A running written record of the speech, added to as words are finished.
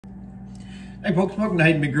Hey folks, welcome to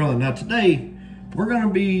Hayden Big Grilling. Now today, we're going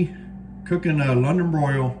to be cooking a London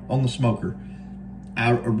broil on the smoker.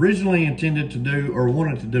 I originally intended to do, or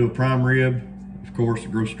wanted to do, a prime rib. Of course, the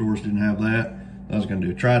grocery stores didn't have that. I was going to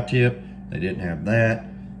do a tri-tip. They didn't have that.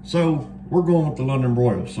 So we're going with the London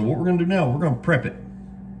broil. So what we're going to do now, we're going to prep it.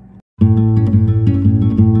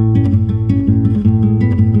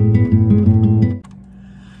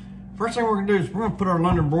 First thing we're gonna do is we're gonna put our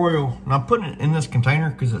London broil, and I'm putting it in this container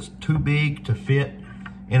because it's too big to fit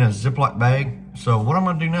in a Ziploc bag. So what I'm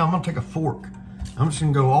gonna do now, I'm gonna take a fork. I'm just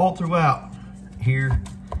gonna go all throughout here,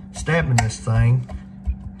 stabbing this thing.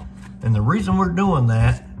 And the reason we're doing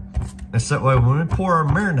that is that way when we pour our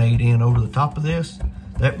marinade in over the top of this,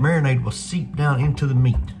 that marinade will seep down into the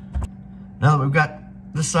meat. Now that we've got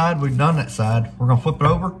this side, we've done that side, we're gonna flip it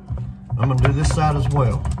over. I'm gonna do this side as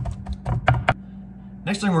well.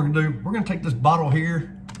 Next thing we're gonna do, we're gonna take this bottle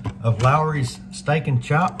here of Lowry's Steak and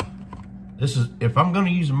Chop. This is, if I'm gonna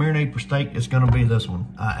use a marinade for steak, it's gonna be this one.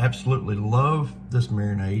 I absolutely love this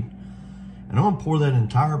marinade. And I'm gonna pour that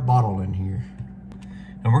entire bottle in here.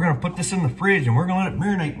 And we're gonna put this in the fridge and we're gonna let it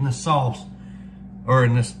marinate in this sauce, or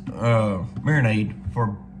in this marinade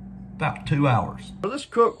for about 2 hours. For this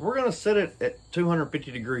cook, we're gonna set it at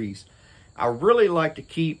 250 degrees. I really like to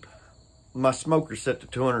keep my smoker set to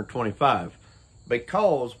 225.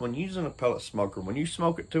 Because when using a pellet smoker, when you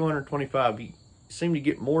smoke at 225, you seem to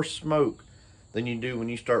get more smoke than you do when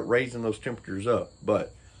you start raising those temperatures up.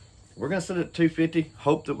 But we're gonna set it at 250,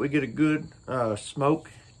 hope that we get a good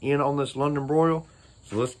smoke in on this London broil.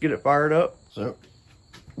 So let's get it fired up. So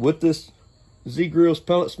with this Z-Grill's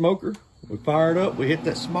pellet smoker, we fire it up, we hit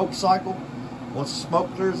that smoke cycle. Once the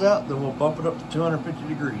smoke clears out, then we'll bump it up to 250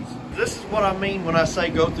 degrees. This is what I mean when I say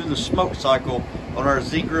go through the smoke cycle on our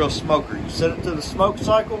Z-Grill smoker. You set it to the smoke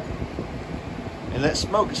cycle, and that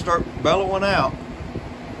smoke will start bellowing out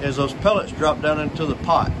as those pellets drop down into the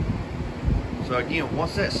pot. So again,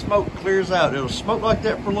 once that smoke clears out, it'll smoke like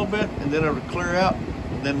that for a little bit, and then it'll clear out,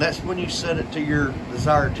 and then that's when you set it to your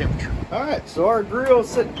desired temperature. All right, so our grill is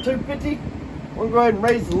set to 250. We're gonna go ahead and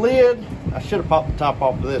raise the lid. I should have popped the top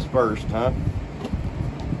off of this first, huh?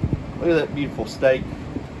 Look at that beautiful steak.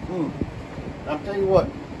 I'll tell you what,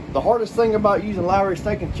 the hardest thing about using Lowry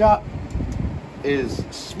Steak and Chop is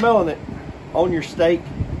smelling it on your steak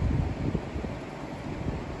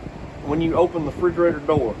when you open the refrigerator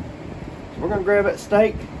door. So we're gonna grab that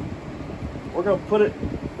steak, we're gonna put it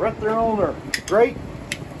right there on our grate,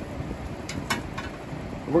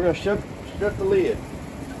 and we're gonna shut the lid.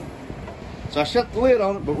 So I shut the lid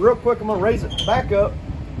on it, but real quick I'm gonna raise it back up.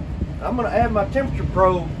 I'm gonna add my temperature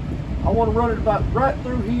probe. I want to run it about right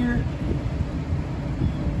through here.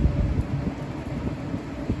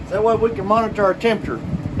 So that way we can monitor our temperature.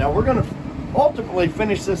 Now we're going to ultimately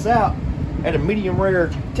finish this out at a medium rare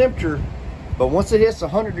temperature, but once it hits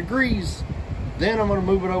 100 degrees, then I'm going to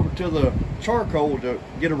move it over to the charcoal to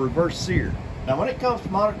get a reverse sear. Now when it comes to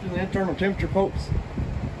monitoring the internal temperature, folks,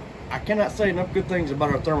 I cannot say enough good things about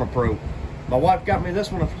our Thermopro. My wife got me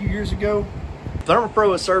this one a few years ago.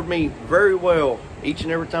 Thermopro has served me very well each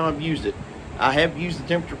and every time I've used it. I have used the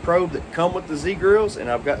temperature probe that come with the Z-Grills,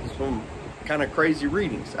 and I've gotten some kind of crazy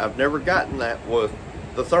readings. I've never gotten that with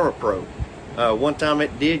the Thermopro. One time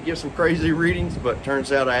it did give some crazy readings, but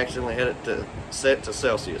turns out I accidentally had it set to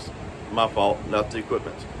Celsius. My fault, not the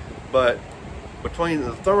equipment's. But between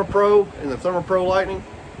the Thermopro and the Thermopro Lightning,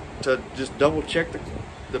 to just double check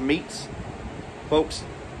the meats, folks,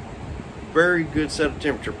 very good set of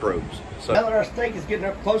temperature probes. So now that our steak is getting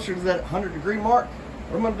up closer to that 100 degree mark,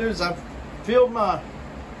 what I'm going to do is I've filled my,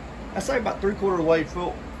 I say about 3/4 of the way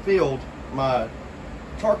filled my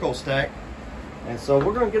charcoal stack. And so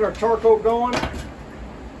we're going to get our charcoal going.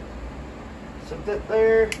 Set that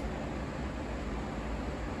there.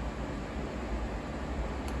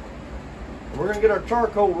 And we're going to get our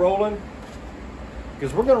charcoal rolling,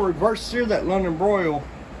 because we're going to reverse sear that London broil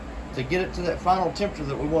to get it to that final temperature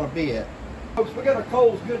that we want to be at. Folks, we got our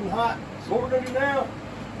coals good and hot. So what we're going to do now,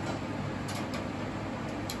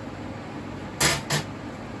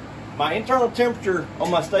 my internal temperature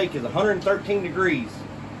on my steak is 113 degrees.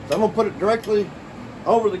 So I'm going to put it directly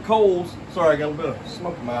over the coals. Sorry, I got a little bit of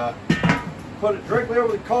smoke in my eye. Put it directly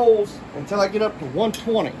over the coals until I get up to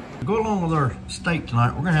 120. To go along with our steak tonight,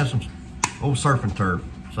 we're going to have some old surf and turf.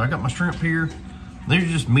 So I got my shrimp here. These are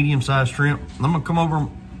just medium-sized shrimp. I'm going to come over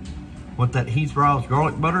with that Heath-Broil's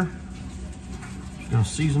garlic butter. Gonna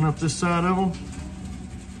season up this side of them.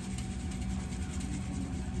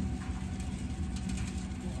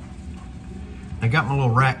 I got my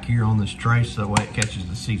little rack here on this tray so that way it catches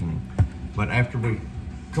the seasoning. But after we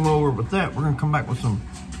come over with that, we're gonna come back with some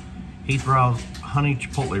Heath-Broil's honey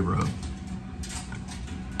chipotle rub.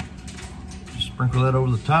 sprinkle that over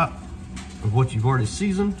the top of what you've already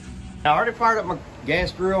seasoned. I already fired up my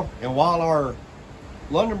gas grill, and while our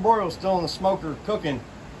London broil is still in the smoker cooking,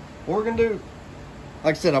 what we're gonna do,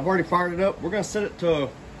 like I said, I've already fired it up. We're gonna set it to,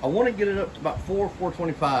 I wanna get it up to about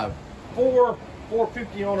 425.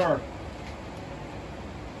 450 on our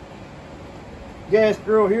gas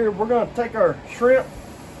grill here. We're gonna take our shrimp,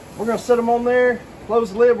 we're gonna set them on there,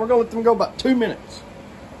 close the lid, we're gonna let them go about 2 minutes.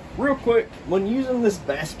 Real quick, when using this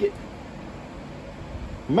basket,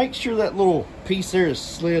 make sure that little piece there is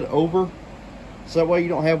slid over, so that way you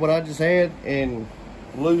don't have what I just had and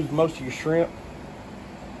lose most of your shrimp.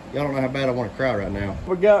 Y'all don't know how bad I want to cry right now.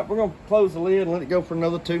 We're gonna close the lid and let it go for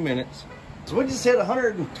another 2 minutes. So we just hit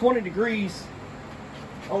 120 degrees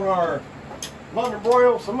on our London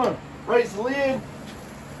broil. So I'm gonna raise the lid,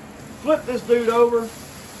 flip this dude over.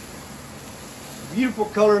 Beautiful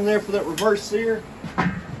color in there for that reverse sear.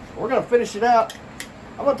 We're gonna finish it out.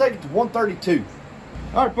 I'm gonna take it to 132.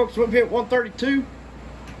 All right, folks, we'll hit 132.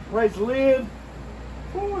 Raise the lid.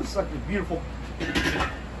 Ooh, this sucker's beautiful.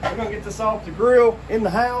 We're gonna get this off the grill in the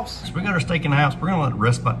house. So we got our steak in the house. We're gonna let it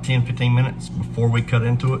rest about 10-15 minutes before we cut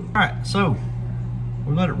into it. All right, so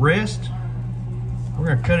we let it rest. We're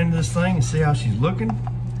gonna cut into this thing and see how she's looking.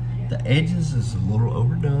 The edges is a little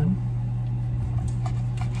overdone.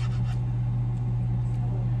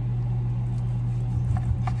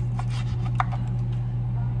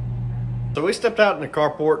 So we stepped out in the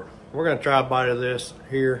carport. We're gonna try a bite of this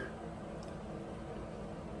here.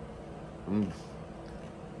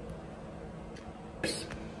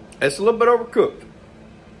 It's a little bit overcooked,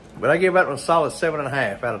 but I give that one a solid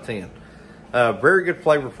 7.5 out of 10. Very good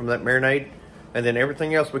flavor from that marinade, and then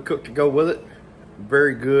everything else we cooked to go with it,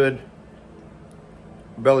 very good.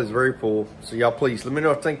 Belly's very full. So y'all please let me know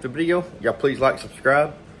what you think of the video. Y'all please like,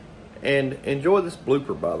 subscribe, and enjoy this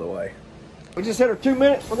blooper, by the way. We just hit our 2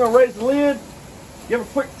 minutes. We're gonna raise the lid, give a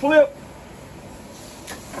quick flip,